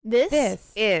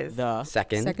This is The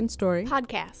Second Story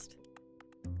podcast.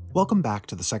 Welcome back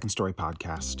to the Second Story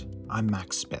podcast. I'm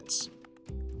Max Spitz.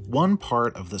 One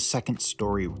part of the Second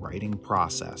Story writing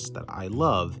process that I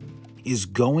love is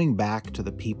going back to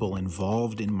the people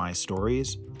involved in my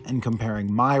stories and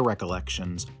comparing my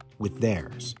recollections with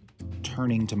theirs,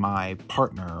 turning to my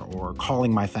partner or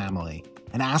calling my family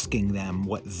and asking them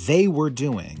what they were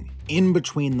doing in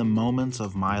between the moments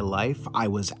of my life I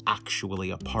was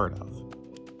actually a part of.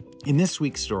 In this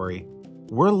week's story,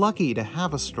 we're lucky to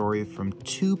have a story from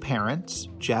two parents,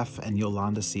 Jeff and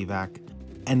Yolonda Sivak,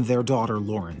 and their daughter,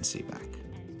 Lauren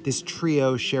Sivak. This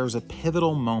trio shares a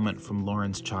pivotal moment from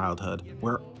Lauren's childhood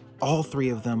where all three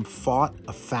of them fought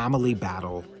a family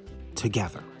battle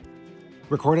together.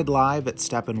 Recorded live at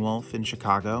Steppenwolf in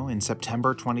Chicago in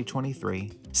September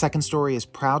 2023, Second Story is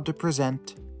proud to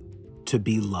present To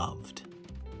Be Loved.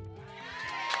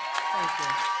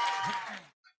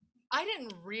 I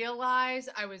didn't realize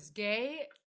I was gay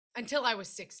until I was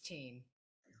 16.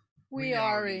 We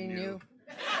already knew.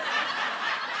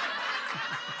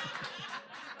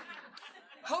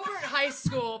 Hobart High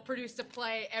School produced a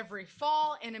play every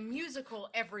fall and a musical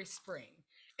every spring.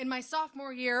 In my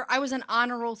sophomore year, I was an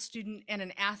honor roll student and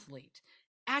an athlete.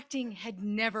 Acting had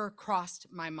never crossed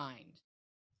my mind.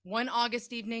 One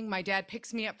August evening, my dad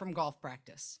picks me up from golf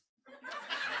practice.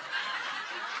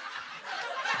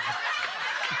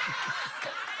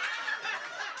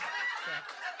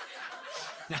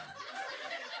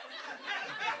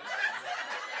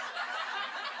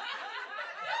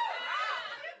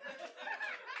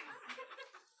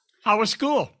 How was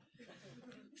school?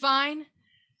 Fine.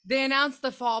 They announced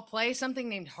the fall play, something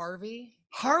named Harvey.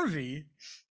 Harvey?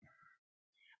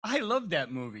 I love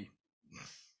that movie.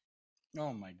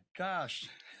 Oh my gosh.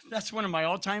 That's one of my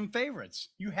all-time favorites.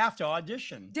 You have to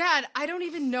audition. Dad, I don't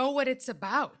even know what it's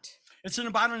about. It's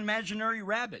about an imaginary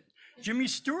rabbit. Jimmy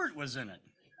Stewart was in it.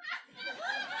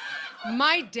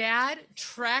 My dad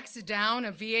tracks down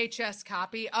a VHS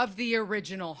copy of the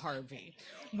original Harvey.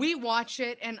 We watch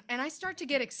it, and I start to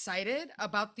get excited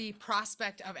about the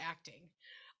prospect of acting.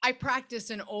 I practice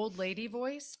an old lady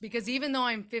voice because even though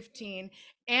I'm 15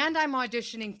 and I'm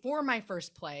auditioning for my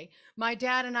first play, my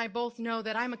dad and I both know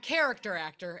that I'm a character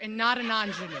actor and not an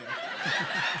ingenue.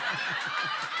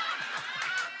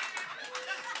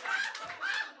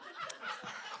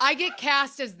 I get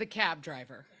cast as the cab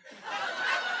driver.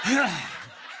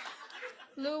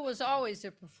 Lou was always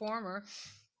a performer.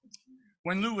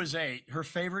 When Lou was 8, her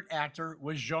favorite actor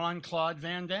was Jean-Claude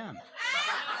Van Damme.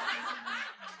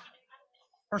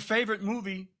 Her favorite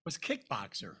movie was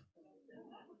Kickboxer.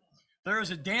 There is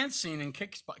a dance scene in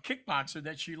Kickboxer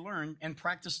that she learned and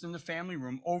practiced in the family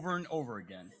room over and over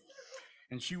again.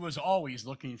 And she was always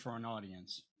looking for an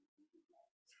audience.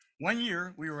 One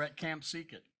year, we were at Camp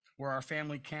Seekit, where our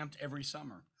family camped every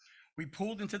summer. We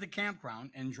pulled into the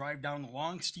campground and drive down the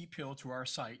long, steep hill to our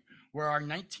site, where our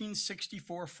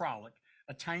 1964 Frolic,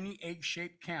 a tiny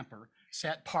egg-shaped camper,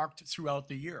 sat parked throughout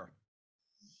the year.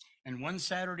 And one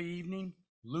Saturday evening,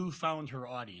 Lou found her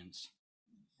audience.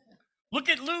 "Look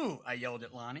at Lou," I yelled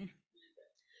at Lonnie.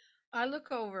 I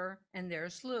look over, and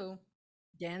there's Lou,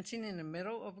 dancing in the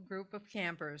middle of a group of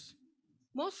campers,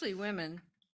 mostly women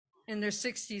in their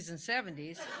 60s and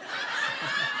 70s,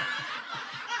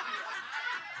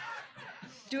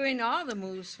 doing all the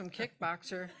moves from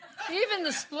Kickboxer, even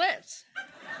the splits.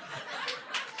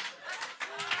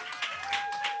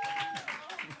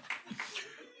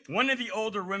 One of the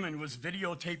older women was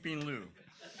videotaping Lou.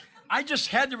 "I just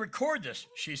had to record this,"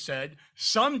 she said.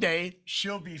 "Someday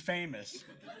she'll be famous."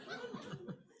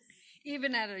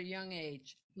 Even at a young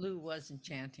age, Lou was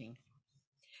enchanting.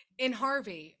 In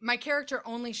Harvey, my character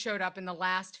only showed up in the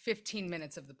last 15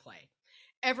 minutes of the play.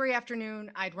 Every afternoon,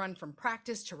 I'd run from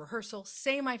practice to rehearsal,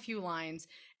 say my few lines,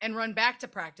 and run back to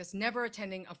practice, never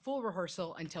attending a full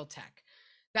rehearsal until tech.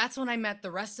 That's when I met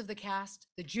the rest of the cast,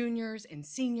 the juniors and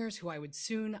seniors who I would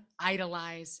soon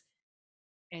idolize,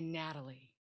 and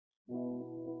Natalie.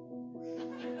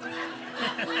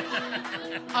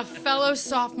 A fellow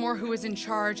sophomore who was in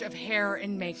charge of hair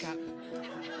and makeup.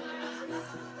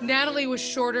 Natalie was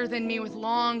shorter than me with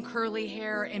long curly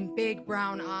hair and big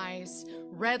brown eyes,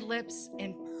 red lips,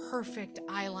 and perfect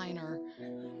eyeliner.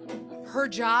 Her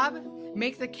job,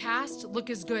 make the cast look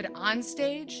as good on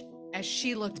stage as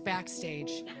she looked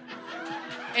backstage.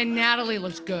 And Natalie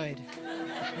looked good.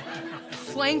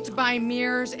 Flanked by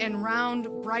mirrors and round,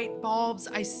 bright bulbs,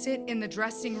 I sit in the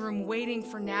dressing room waiting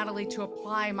for Natalie to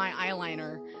apply my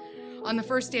eyeliner. On the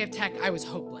first day of tech, I was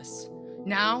hopeless.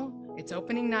 Now, it's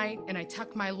opening night, and I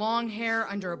tuck my long hair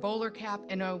under a bowler cap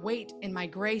and I wait in my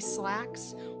gray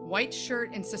slacks, white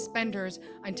shirt and suspenders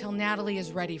until Natalie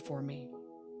is ready for me.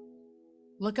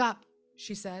 "Look up,"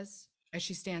 she says as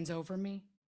she stands over me.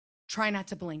 "Try not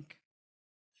to blink."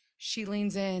 She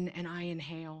leans in and I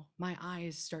inhale. My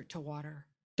eyes start to water.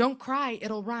 "Don't cry,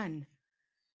 it'll run."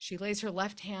 She lays her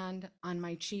left hand on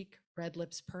my cheek, red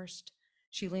lips pursed.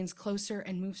 She leans closer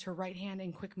and moves her right hand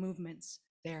in quick movements.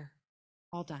 There,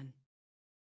 all done.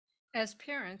 As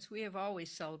parents, we have always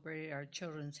celebrated our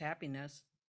children's happiness.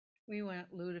 We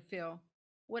want Lou to feel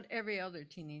what every other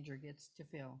teenager gets to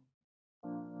feel.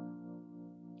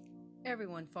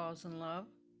 Everyone falls in love.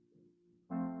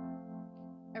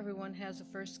 Everyone has a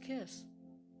first kiss.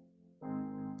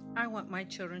 I want my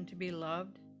children to be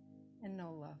loved and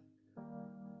know love.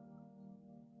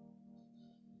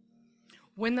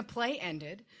 When the play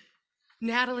ended,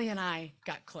 Natalie and I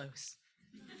got close.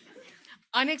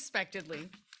 Unexpectedly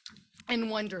and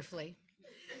wonderfully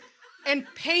and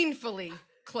painfully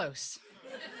close.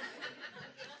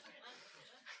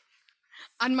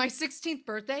 On my 16th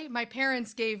birthday, my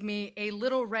parents gave me a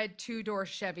little red two-door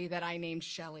Chevy that I named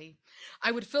Shelly.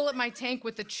 I would fill up my tank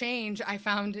with the change I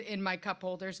found in my cup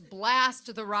holders,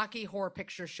 blast the Rocky Horror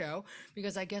Picture Show,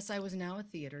 because I guess I was now a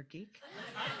theater geek.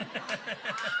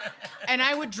 And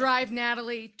I would drive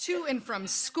Natalie to and from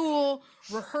school,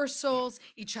 rehearsals,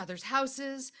 each other's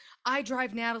houses. I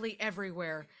drive Natalie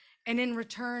everywhere, and in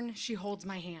return, she holds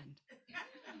my hand.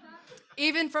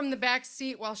 Even from the back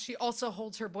seat while she also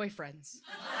holds her boyfriend's.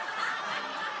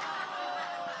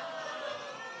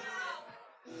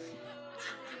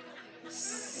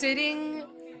 Sitting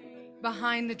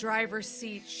behind the driver's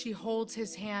seat, she holds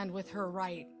his hand with her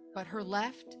right, but her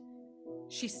left,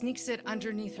 she sneaks it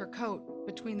underneath her coat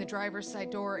between the driver's side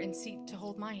door and seat to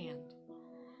hold my hand.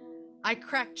 I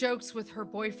crack jokes with her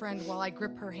boyfriend while I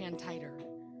grip her hand tighter.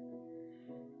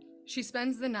 She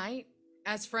spends the night,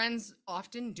 as friends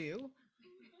often do,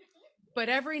 but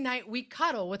every night we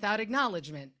cuddle without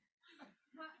acknowledgement.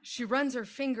 She runs her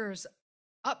fingers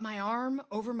up my arm,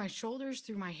 over my shoulders,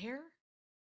 through my hair.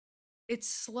 It's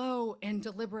slow and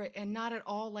deliberate and not at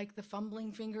all like the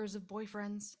fumbling fingers of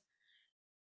boyfriends.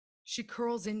 She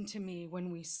curls into me when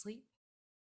we sleep.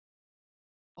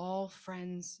 All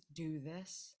friends do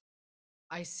this,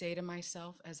 I say to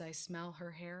myself as I smell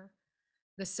her hair.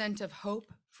 The scent of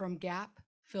hope from Gap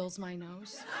fills my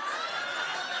nose.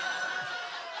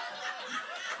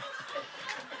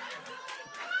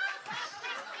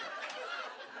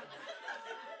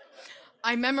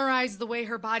 I memorize the way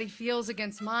her body feels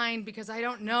against mine because I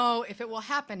don't know if it will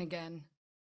happen again.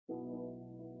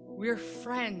 We're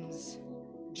friends,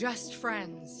 just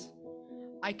friends.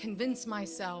 I convince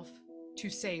myself to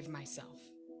save myself.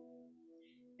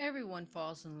 Everyone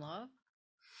falls in love.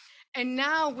 And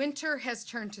now winter has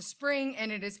turned to spring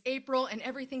and it is April and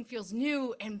everything feels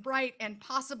new and bright and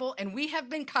possible and we have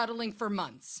been cuddling for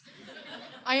months.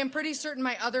 I am pretty certain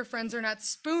my other friends are not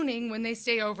spooning when they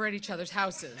stay over at each other's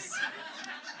houses.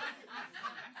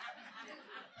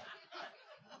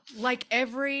 Like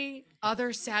every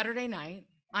other Saturday night,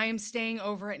 I am staying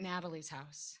over at Natalie's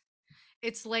house.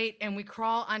 It's late and we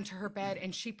crawl onto her bed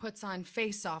and she puts on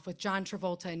Face Off with John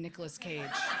Travolta and Nicolas Cage.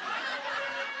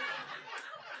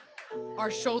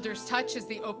 Our shoulders touch as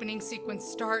the opening sequence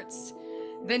starts.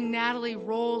 Then Natalie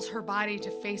rolls her body to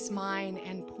face mine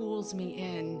and pulls me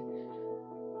in.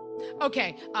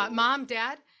 Okay, Mom,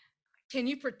 Dad, can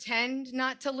you pretend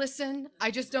not to listen? I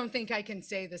just don't think I can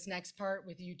say this next part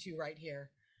with you two right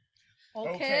here.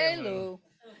 Okay, Okay, Lou.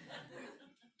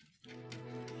 Lou.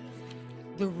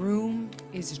 The room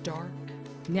is dark.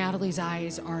 Natalie's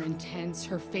eyes are intense,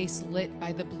 her face lit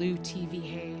by the blue TV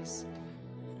haze.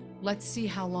 "Let's see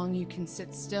how long you can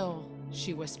sit still,"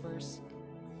 she whispers.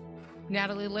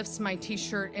 Natalie lifts my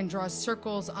t-shirt and draws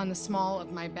circles on the small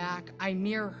of my back. I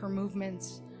mirror her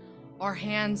movements. Our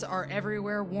hands are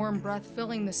everywhere, warm breath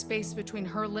filling the space between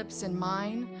her lips and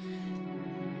mine.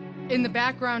 In the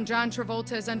background, John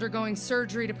Travolta is undergoing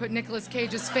surgery to put Nicolas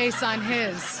Cage's face on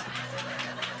his.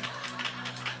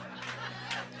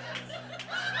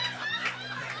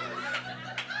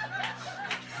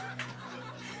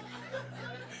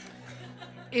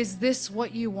 "Is this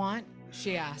what you want?"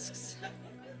 she asks.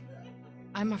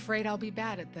 I'm afraid I'll be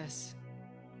bad at this.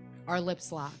 Our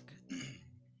lips lock.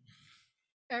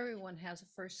 Everyone has a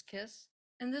first kiss,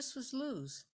 and this was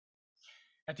Lou's.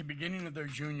 At the beginning of their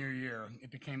junior year,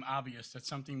 it became obvious that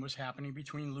something was happening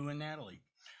between Lou and Natalie.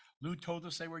 Lou told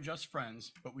us they were just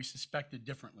friends, but we suspected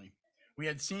differently. We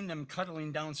had seen them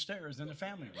cuddling downstairs in the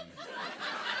family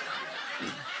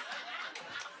room.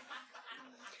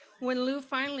 When Lou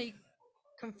finally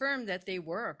confirmed that they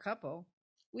were a couple,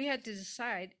 we had to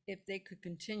decide if they could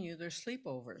continue their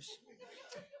sleepovers.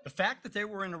 The fact that they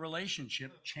were in a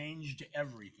relationship changed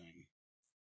everything.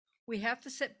 We have to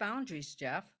set boundaries,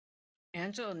 Jeff.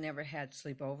 Angela never had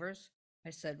sleepovers,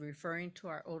 I said, referring to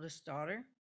our oldest daughter.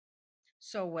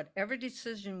 So, whatever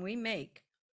decision we make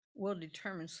will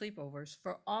determine sleepovers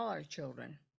for all our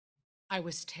children. I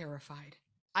was terrified.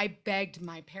 I begged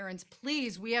my parents,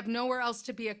 please, we have nowhere else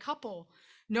to be a couple.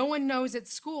 No one knows at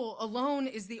school. Alone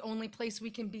is the only place we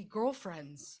can be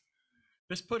girlfriends.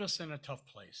 This put us in a tough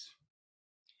place.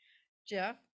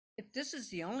 Jeff, if this is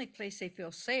the only place they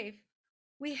feel safe,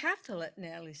 we have to let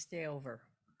Natalie stay over.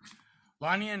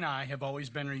 Lonnie and I have always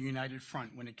been a united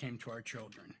front when it came to our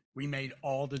children. We made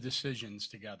all the decisions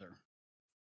together.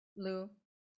 Lou,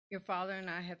 your father and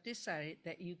I have decided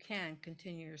that you can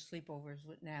continue your sleepovers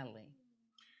with Natalie.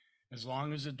 As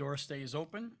long as the door stays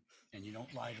open and you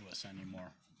don't lie to us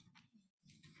anymore.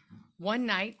 One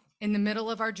night, in the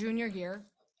middle of our junior year,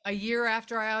 a year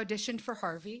after I auditioned for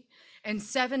Harvey, and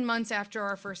 7 months after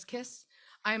our first kiss,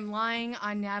 I'm lying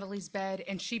on Natalie's bed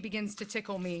and she begins to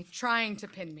tickle me, trying to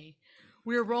pin me.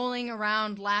 We're rolling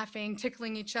around, laughing,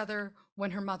 tickling each other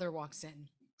when her mother walks in.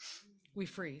 We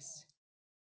freeze.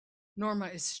 Norma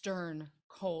is stern,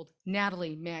 cold.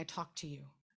 Natalie, may I talk to you?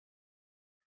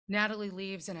 Natalie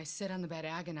leaves and I sit on the bed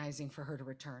agonizing for her to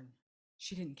return.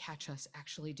 She didn't catch us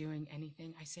actually doing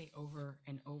anything. I say over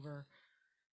and over.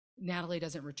 Natalie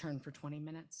doesn't return for 20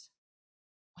 minutes.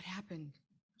 What happened?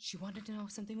 She wanted to know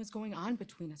if something was going on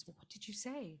between us. Well, what did you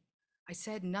say? I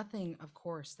said nothing, of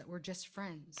course, that we're just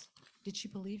friends. Did she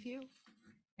believe you?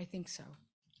 I think so.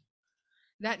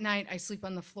 That night, I sleep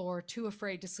on the floor, too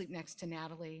afraid to sleep next to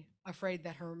Natalie, afraid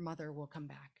that her mother will come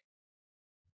back.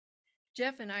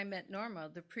 Jeff and I met Norma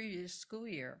the previous school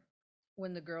year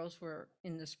when the girls were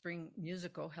in the spring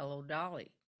musical Hello,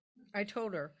 Dolly. I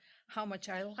told her how much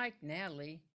I liked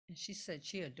Natalie, and she said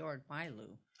she adored my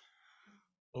Lou.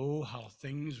 Oh, how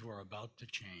things were about to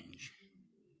change.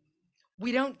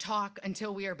 We don't talk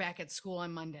until we are back at school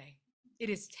on Monday. It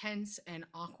is tense and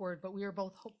awkward, but we are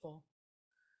both hopeful.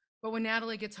 But when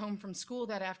Natalie gets home from school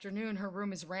that afternoon, her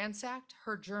room is ransacked,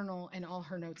 her journal and all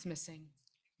her notes missing.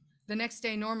 The next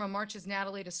day, Norma marches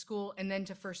Natalie to school and then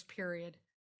to first period.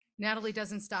 Natalie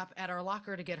doesn't stop at our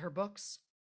locker to get her books.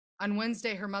 On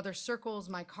Wednesday, her mother circles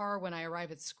my car when I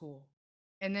arrive at school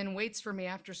and then waits for me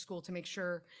after school to make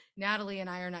sure Natalie and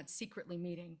I are not secretly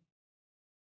meeting.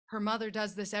 Her mother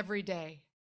does this every day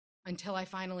until I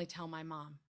finally tell my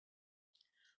mom.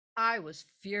 I was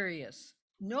furious.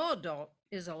 No adult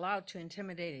is allowed to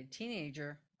intimidate a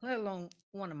teenager, let alone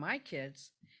one of my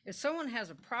kids. If someone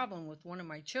has a problem with one of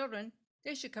my children,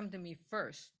 they should come to me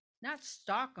first, not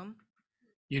stalk them.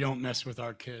 You don't mess with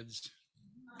our kids.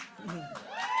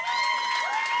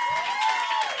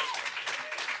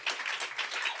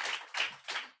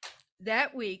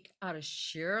 That week, out of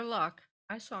sheer luck,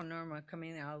 I saw Norma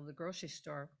coming out of the grocery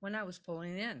store when I was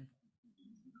pulling in.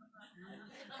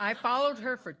 I followed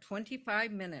her for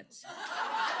 25 minutes.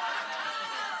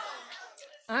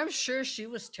 I'm sure she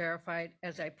was terrified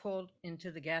as I pulled into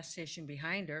the gas station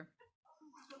behind her.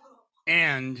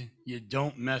 And you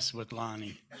don't mess with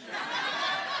Lonnie.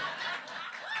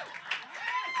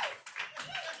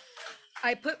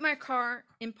 I put my car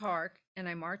in park and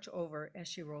I march over as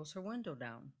she rolls her window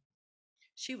down.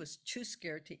 She was too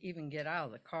scared to even get out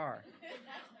of the car.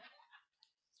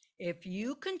 If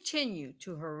you continue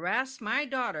to harass my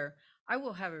daughter, I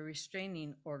will have a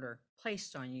restraining order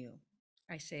placed on you,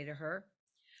 I say to her.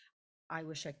 I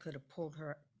wish I could have pulled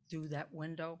her through that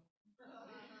window.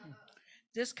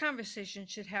 This conversation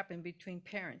should happen between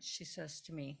parents, she says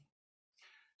to me.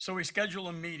 So we schedule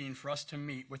a meeting for us to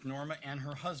meet with Norma and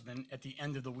her husband at the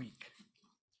end of the week.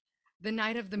 The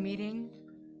night of the meeting,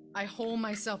 I hole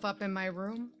myself up in my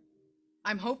room.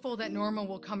 I'm hopeful that Norma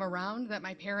will come around, that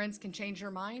my parents can change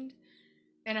her mind,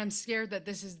 and I'm scared that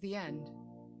this is the end.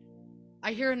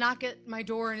 I hear a knock at my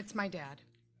door and it's my dad.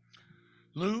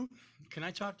 Lou, can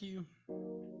I talk to you?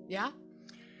 Yeah?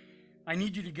 I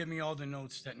need you to give me all the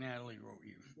notes that Natalie wrote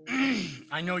you.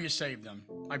 I know you saved them.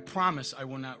 I promise I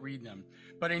will not read them.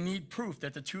 But I need proof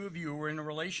that the two of you were in a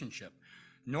relationship.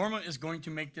 Norma is going to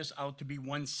make this out to be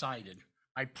one-sided.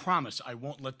 I promise I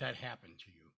won't let that happen to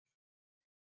you.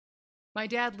 My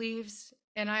dad leaves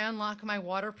and I unlock my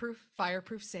waterproof,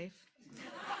 fireproof safe.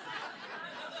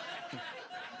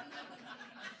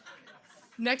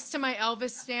 Next to my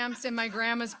Elvis stamps and my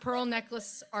grandma's pearl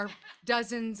necklace are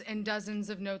dozens and dozens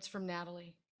of notes from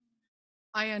Natalie.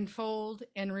 I unfold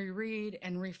and reread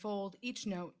and refold each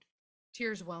note,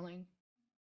 tears welling.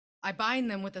 I bind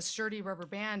them with a sturdy rubber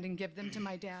band and give them to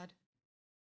my dad.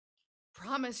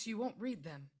 Promise you won't read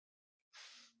them.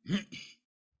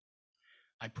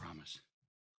 I promise.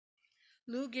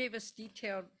 Lou gave us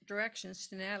detailed directions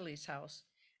to Natalie's house,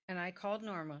 and I called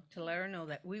Norma to let her know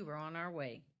that we were on our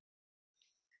way.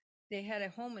 They had a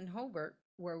home in Hobart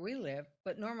where we lived,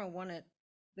 but Norma wanted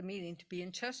the meeting to be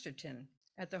in Chesterton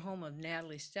at the home of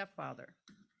Natalie's stepfather.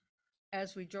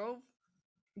 As we drove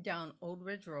down Old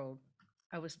Ridge Road,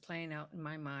 I was playing out in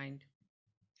my mind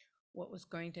what was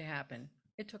going to happen.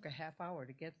 It took a half hour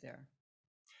to get there.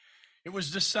 It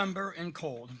was December and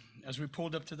cold. As we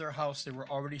pulled up to their house, they were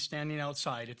already standing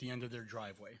outside at the end of their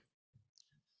driveway.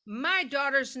 My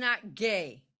daughter's not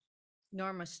gay,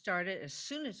 Norma started as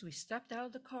soon as we stepped out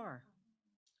of the car.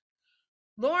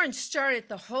 Lauren started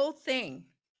the whole thing.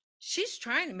 She's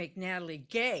trying to make Natalie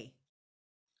gay.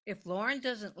 If Lauren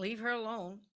doesn't leave her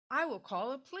alone, I will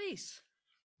call the police.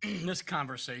 This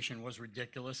conversation was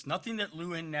ridiculous. Nothing that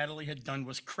Lou and Natalie had done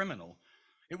was criminal.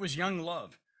 It was young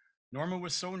love. Norma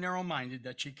was so narrow-minded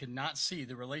that she could not see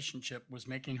the relationship was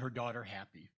making her daughter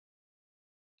happy.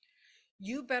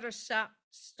 You better stop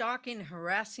stalking and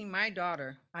harassing my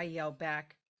daughter, I yelled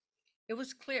back. It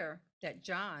was clear that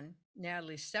John,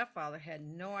 Natalie's stepfather, had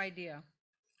no idea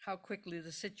how quickly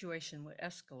the situation would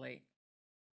escalate.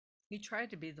 He tried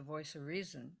to be the voice of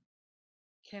reason.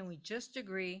 Can we just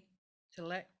agree to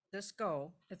let this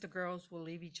go if the girls will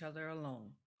leave each other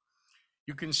alone?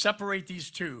 You can separate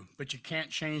these two, but you can't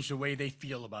change the way they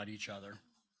feel about each other.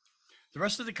 The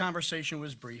rest of the conversation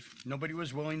was brief. Nobody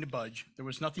was willing to budge. There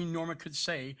was nothing Norma could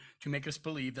say to make us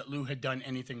believe that Lou had done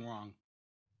anything wrong.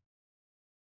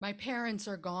 My parents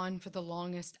are gone for the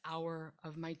longest hour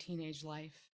of my teenage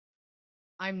life.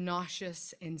 I'm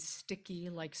nauseous and sticky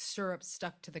like syrup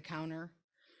stuck to the counter.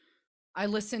 I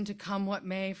listen to Come What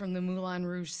May from the Moulin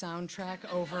Rouge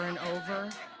soundtrack over and over.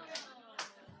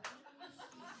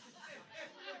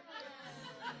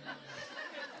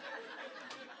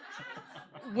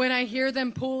 When I hear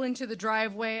them pull into the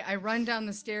driveway, I run down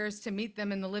the stairs to meet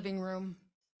them in the living room.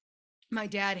 My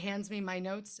dad hands me my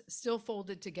notes, still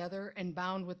folded together and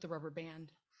bound with the rubber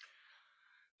band.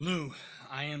 Lou,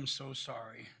 I am so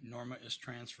sorry. Norma is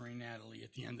transferring Natalie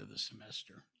at the end of the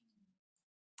semester.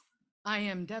 I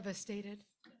am devastated.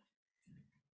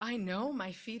 I know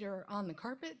my feet are on the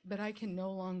carpet, but I can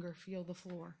no longer feel the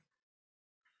floor.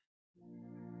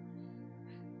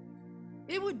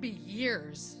 It would be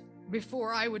years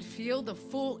before I would feel the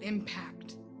full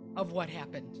impact of what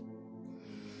happened.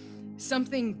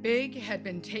 Something big had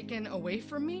been taken away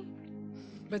from me,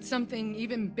 but something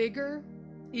even bigger,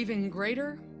 even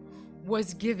greater,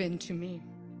 was given to me.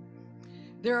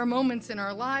 There are moments in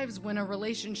our lives when a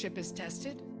relationship is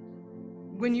tested,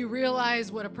 when you realize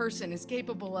what a person is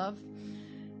capable of,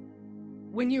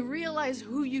 when you realize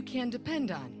who you can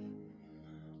depend on.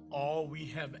 All we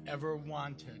have ever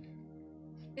wanted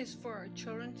Is for our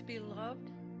children to be loved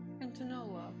and to know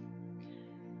love.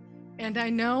 And I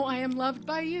know I am loved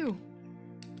by you.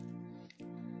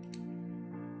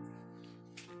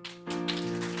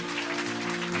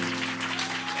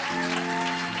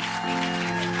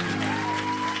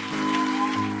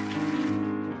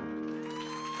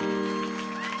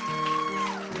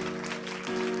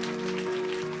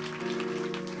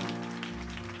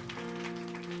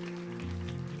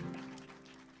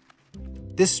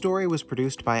 This story was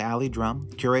produced by Ali Drum,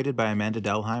 curated by Amanda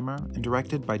Delheimer, and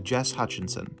directed by Jess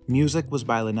Hutchinson. Music was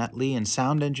by Lynette Lee, and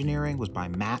sound engineering was by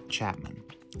Matt Chapman.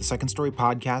 The Second Story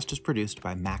podcast is produced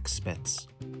by Max Spitz.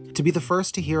 To be the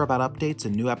first to hear about updates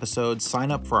and new episodes, sign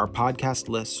up for our podcast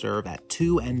listserv at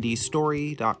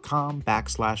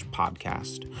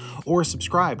 2ndstory.com/podcast, or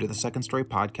subscribe to the Second Story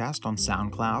podcast on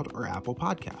SoundCloud or Apple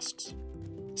Podcasts.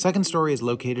 Second Story is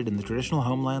located in the traditional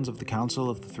homelands of the Council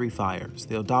of the Three Fires,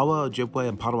 the Odawa, Ojibwe,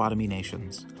 and Potawatomi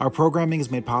nations. Our programming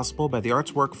is made possible by the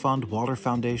Arts Work Fund, Walter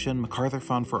Foundation, MacArthur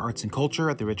Fund for Arts and Culture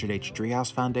at the Richard H.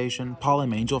 Driehaus Foundation, Paul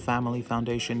M. Angel Family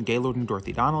Foundation, Gaylord and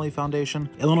Dorothy Donnelly Foundation,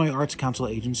 Illinois Arts Council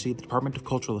Agency, the Department of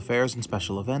Cultural Affairs and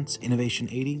Special Events, Innovation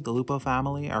 80, the Lupo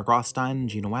Family, our Rothstein and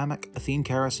Gina Wamick, Athene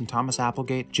Karras and Thomas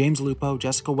Applegate, James Lupo,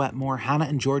 Jessica Wetmore, Hannah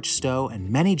and George Stowe, and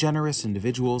many generous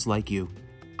individuals like you.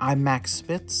 I'm Max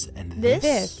Spitz, and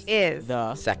This is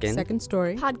The Second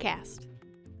Story podcast.